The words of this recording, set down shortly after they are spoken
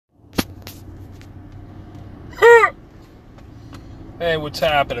Hey, what's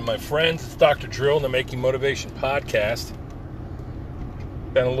happening, my friends? It's Dr. Drill and the Making Motivation podcast.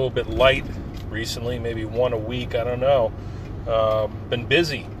 Been a little bit light recently, maybe one a week, I don't know. Been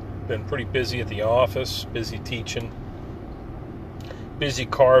busy. Been pretty busy at the office, busy teaching, busy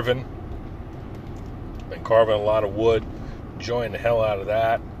carving. Been carving a lot of wood, enjoying the hell out of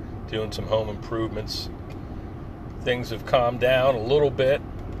that, doing some home improvements. Things have calmed down a little bit.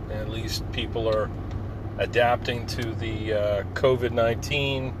 At least people are adapting to the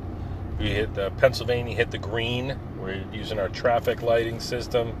COVID-19. We hit Pennsylvania hit the green. We're using our traffic lighting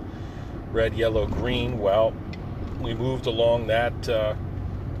system, red, yellow, green. Well, we moved along that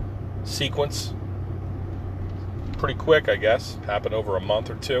sequence pretty quick, I guess. Happened over a month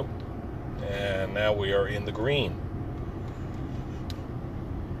or two, and now we are in the green.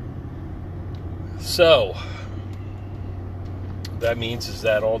 So that means is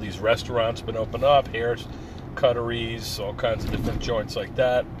that all these restaurants have been open up, hair cutteries, all kinds of different joints like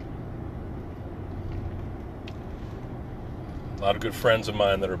that. A lot of good friends of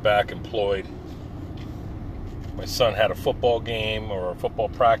mine that are back employed. My son had a football game or a football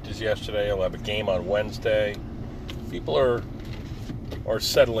practice yesterday. He'll have a game on Wednesday. People are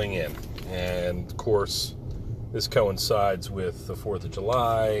settling in. And, of course, this coincides with the 4th of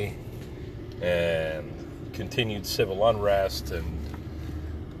July and continued civil unrest and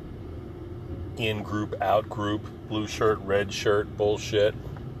in-group, out-group, blue shirt, red shirt bullshit,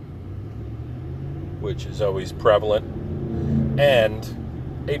 which is always prevalent,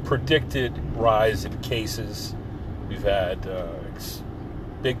 and a predicted rise in cases. We've had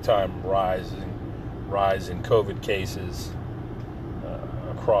big-time rise in COVID cases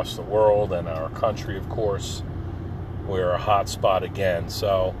across the world, and our country, of course, we're a hot spot again.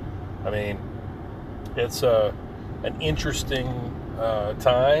 So, I mean, it's an interesting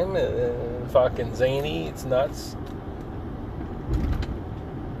time, fucking zany, it's nuts.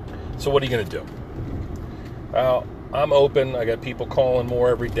 So what are you going to do? Well, I'm open. I got people calling more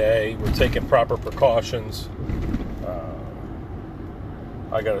every day. We're taking proper precautions.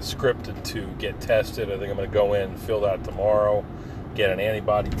 I got a script to get tested. I think I'm going to go in, fill that tomorrow, get an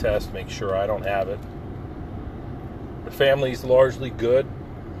antibody test, make sure I don't have it. The family's largely good.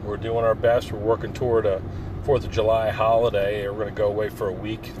 We're doing our best. We're working toward a 4th of July holiday. We're going to go away for a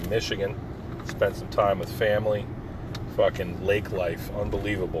week in Michigan, spend some time with family. Fucking lake life,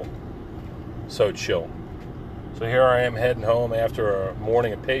 unbelievable. So chill. So here I am heading home after a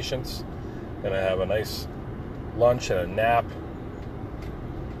morning of patience. Gonna have a nice lunch and a nap.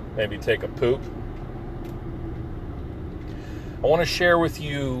 Maybe take a poop. I want to share with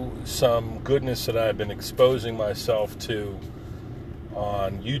you some goodness that I've been exposing myself to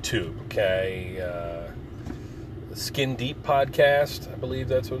on YouTube, okay? The Skin Deep podcast, I believe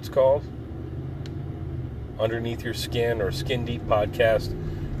that's what it's called. Underneath Your Skin, or Skin Deep podcast.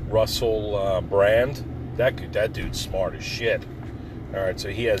 Russell Brand. That dude's smart as shit. All right, so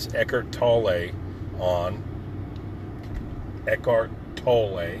he has Eckhart Tolle on. Eckhart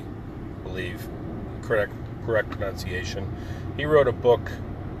Tolle, I believe. Correct pronunciation. He wrote a book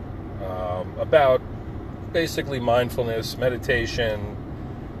about basically mindfulness, meditation,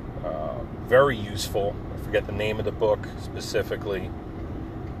 very useful. I forget the name of the book specifically,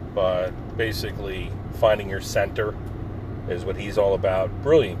 but basically finding your center is what he's all about.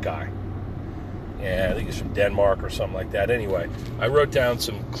 Brilliant guy. And I think he's from Denmark or something like that. Anyway, I wrote down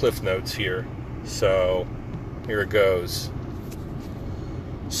some cliff notes here, so here it goes.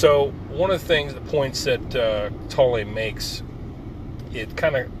 So one of the points that Tolle makes, it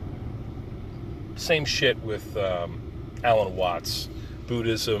kind of same shit with Alan Watts.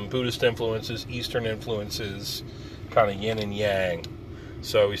 Buddhist influences, Eastern influences, kind of yin and yang.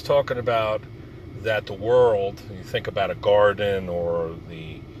 So he's talking about that the world, you think about a garden or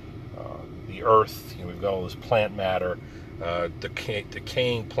the earth, we've got all this plant matter.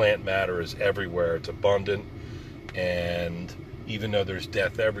 Decaying plant matter is everywhere. It's abundant, and even though there's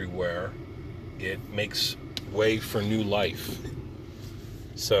death everywhere, it makes way for new life.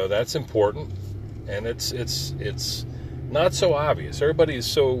 So that's important, and it's not so obvious. Everybody is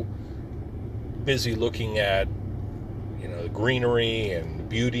so busy looking at the greenery and the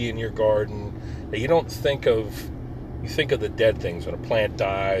beauty in your garden that you don't think of. You think of the dead things when a plant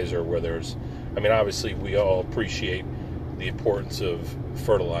dies, or where there's. I mean, obviously, we all appreciate the importance of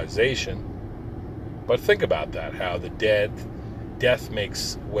fertilization, but think about that: how the death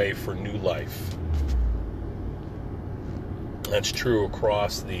makes way for new life. That's true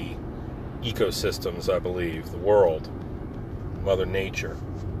across the ecosystems, I believe, the world, Mother Nature.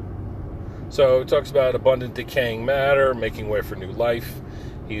 So it talks about abundant decaying matter, making way for new life.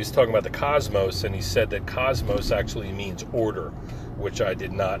 He was talking about the cosmos, and he said that cosmos actually means order, which I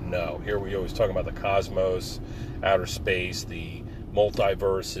did not know. Here we always talk about the cosmos, outer space, the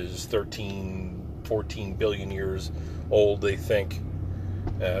multiverses, 14 billion years old, they think,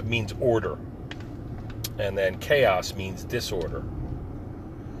 means order. And then chaos means disorder.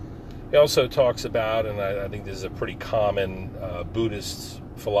 He also talks about, and I think this is a pretty common Buddhist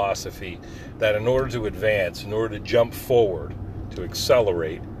philosophy, that in order to advance, in order to jump forward, to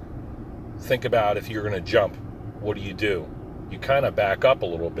accelerate, think about if you're going to jump, what do? You kind of back up a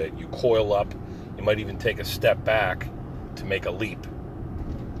little bit. You coil up. You might even take a step back to make a leap.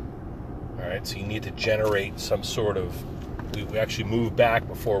 All right, so you need to generate some sort of, we actually move back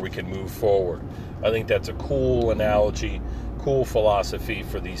before we can move forward. I think that's a cool analogy, cool philosophy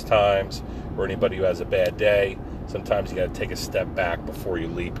for these times, or anybody who has a bad day. Sometimes you got to take a step back before you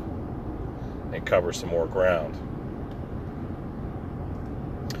leap and cover some more ground.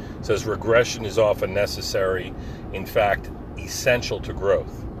 It says regression is often necessary, in fact, essential to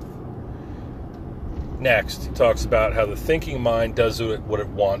growth. Next, he talks about how the thinking mind does what it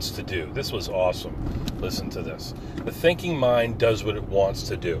wants to do. This was awesome. Listen to this. The thinking mind does what it wants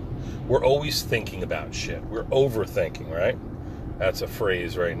to do. We're always thinking about shit. We're overthinking, right? That's a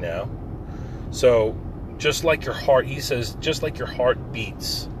phrase right now. So, just like your heart, he says, just like your heart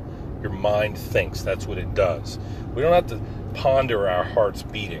beats, your mind thinks. That's what it does. We don't have to ponder our heart's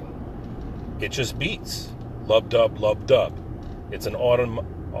beating. It just beats. Lub-dub, lub-dub. It's an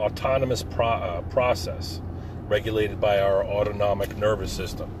autonomous process regulated by our autonomic nervous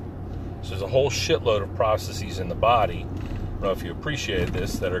system. So there's a whole shitload of processes in the body, I don't know if you appreciate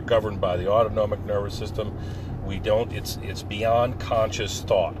this, that are governed by the autonomic nervous system. It's beyond conscious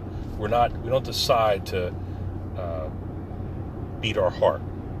thought. We don't decide to beat our heart.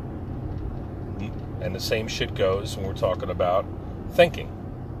 And the same shit goes when we're talking about thinking.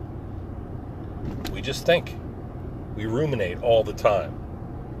 We just think. We ruminate all the time.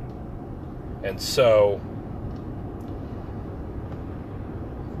 And so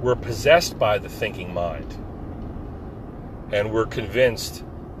we're possessed by the thinking mind. And we're convinced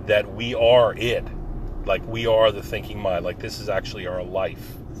that we are it. Like we are the thinking mind. Like this is actually our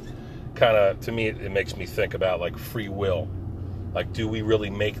life. Kind of, to me, it makes me think about like free will. Like, do we really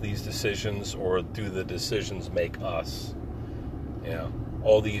make these decisions, or do the decisions make us?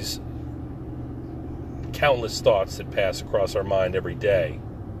 All these countless thoughts that pass across our mind every day.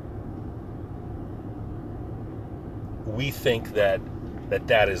 We think that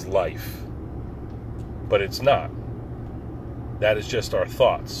is life, but it's not. That is just our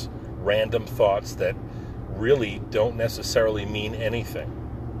thoughts, random thoughts that really don't necessarily mean anything.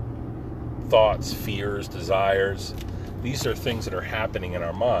 Thoughts, fears, desires, these are things that are happening in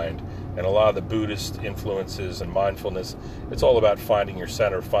our mind, and a lot of the Buddhist influences and mindfulness, it's all about finding your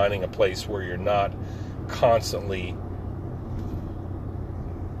center, finding a place where you're not constantly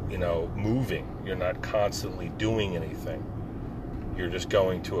moving. You're not constantly doing anything. You're just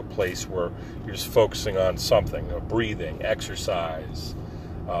going to a place where you're just focusing on something, breathing, exercise,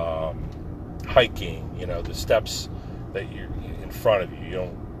 hiking, the steps that you're in front of you.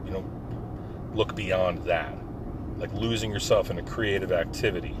 You don't look beyond that. Like losing yourself in a creative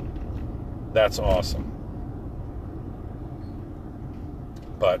activity. That's awesome.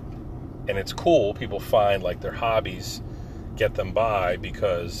 And it's cool, people find like their hobbies get them by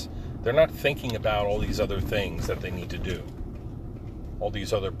because they're not thinking about all these other things that they need to do. All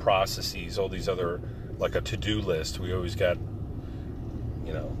these other processes, all these other, like a to-do list we always got,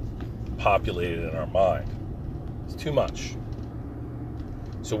 populated in our mind. It's too much.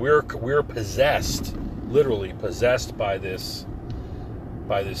 So we're possessed, literally possessed by this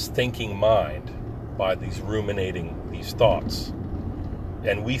thinking mind, by these ruminating, these thoughts.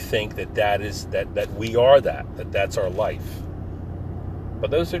 And we think that we are that's our life.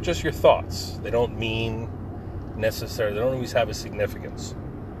 But those are just your thoughts. They don't mean necessarily, they don't always have a significance.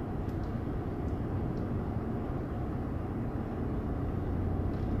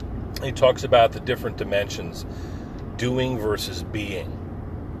 He talks about the different dimensions, doing versus being.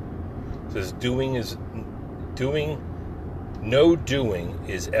 He says no doing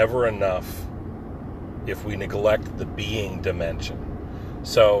is ever enough if we neglect the being dimension.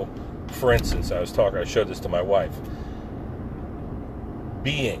 So, for instance, I showed this to my wife.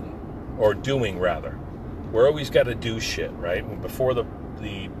 Being, or doing rather, we're always got to do shit, right? Before the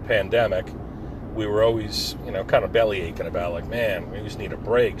pandemic, we were always, kind of belly aching about like, man, we just need a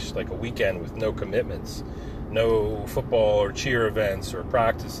break, just like a weekend with no commitments, no football or cheer events or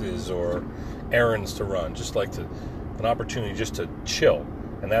practices or errands to run, just like an opportunity just to chill.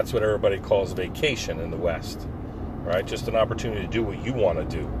 And that's what everybody calls vacation in the West, right? Just an opportunity to do what you want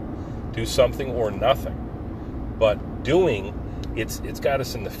to do something or nothing. But doing it's got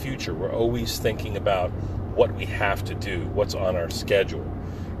us in the future. We're always thinking about what we have to do, what's on our schedule.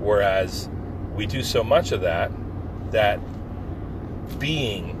 Whereas we do so much of that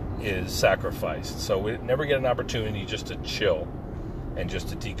being is sacrificed. So we never get an opportunity just to chill and just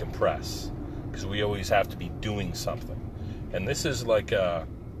to decompress, because we always have to be doing something. And this is like a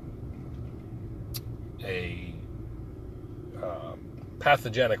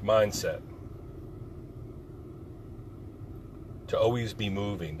pathogenic mindset, to always be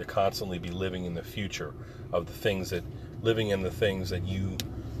moving, to constantly be living in the future of the things that, living you,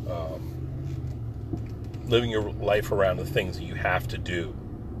 living your life around the things that you have to do.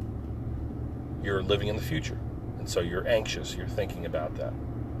 You're living in the future, and so you're anxious, you're thinking about that.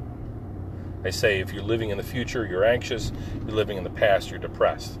 I say, if you're living in the future, you're anxious. You're living in the past, you're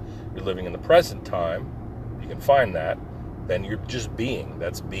depressed. You're living in the present time, you can find that, then you're just being.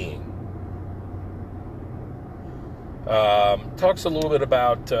 That's being. Talks a little bit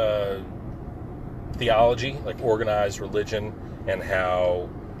about theology, like organized religion, and how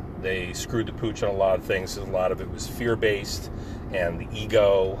they screwed the pooch on a lot of things. A lot of it was fear-based, and the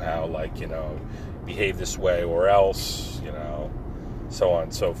ego, how, like, behave this way or else, so on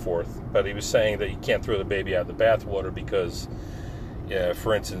and so forth. But he was saying that you can't throw the baby out of the bathwater, because,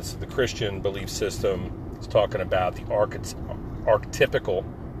 for instance, the Christian belief system is talking about the archetypical,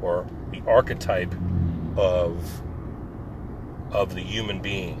 or the archetype of the human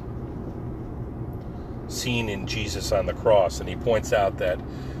being seen in Jesus on the cross. And he points out that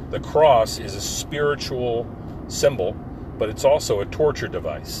the cross is a spiritual symbol, but it's also a torture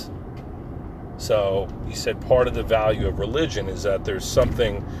device. So he said part of the value of religion is that there's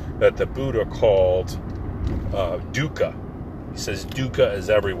something that the Buddha called dukkha. He says dukkha is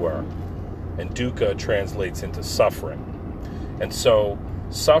everywhere, and dukkha translates into suffering. And so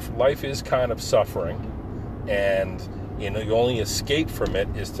life is kind of suffering, and the only escape from it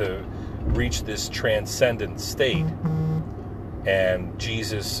is to reach this transcendent state. And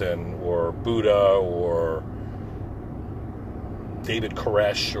Jesus or Buddha or David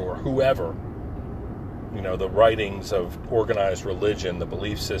Koresh or whoever, the writings of organized religion, the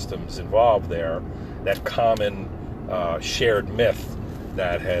belief systems involved there, that common shared myth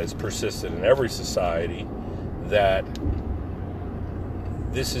that has persisted in every society, that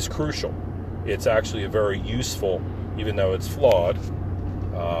this is crucial. It's actually a very useful, even though it's flawed,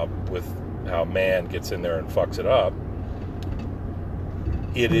 with how man gets in there and fucks it up,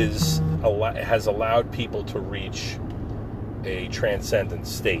 it has allowed people to reach a transcendent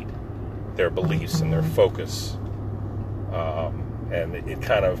state, their beliefs and their focus. And it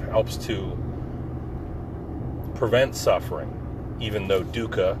kind of helps to prevent suffering, even though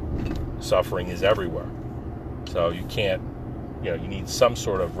dukkha, suffering, is everywhere. So you can't, you need some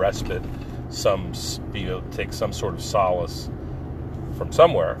sort of respite, be able to take some sort of solace from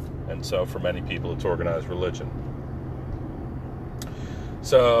somewhere. And so for many people, it's organized religion.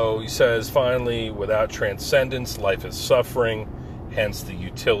 So he says, finally, without transcendence, life is suffering, hence the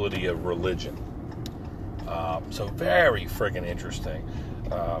utility of religion. So very friggin' interesting.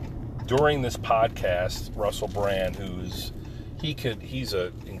 During this podcast, Russell Brand, he's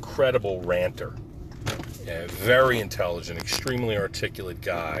an incredible ranter, a very intelligent, extremely articulate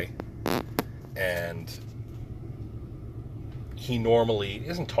guy, and he normally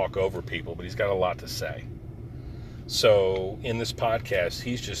doesn't talk over people, but he's got a lot to say. So in this podcast,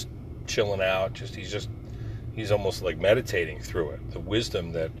 he's just chilling out. He's almost like meditating through it. The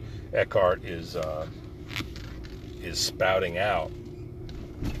wisdom that Eckhart is spouting out,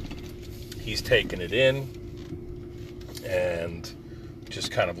 he's taking it in and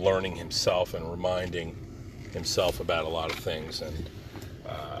just kind of learning himself and reminding himself about a lot of things. And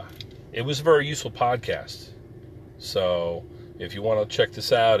it was a very useful podcast. So if you want to check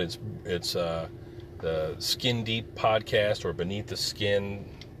this out, it's the Skin Deep podcast, or Beneath the Skin,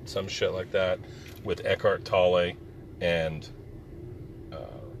 some shit like that, with Eckhart Tolle, and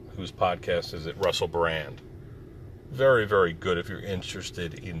whose podcast is it? Russell Brand. Very, very good if you're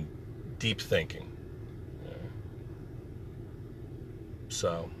interested in deep thinking.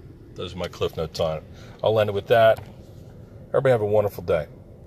 So those are my cliff notes on it. I'll end it with that. Everybody have a wonderful day.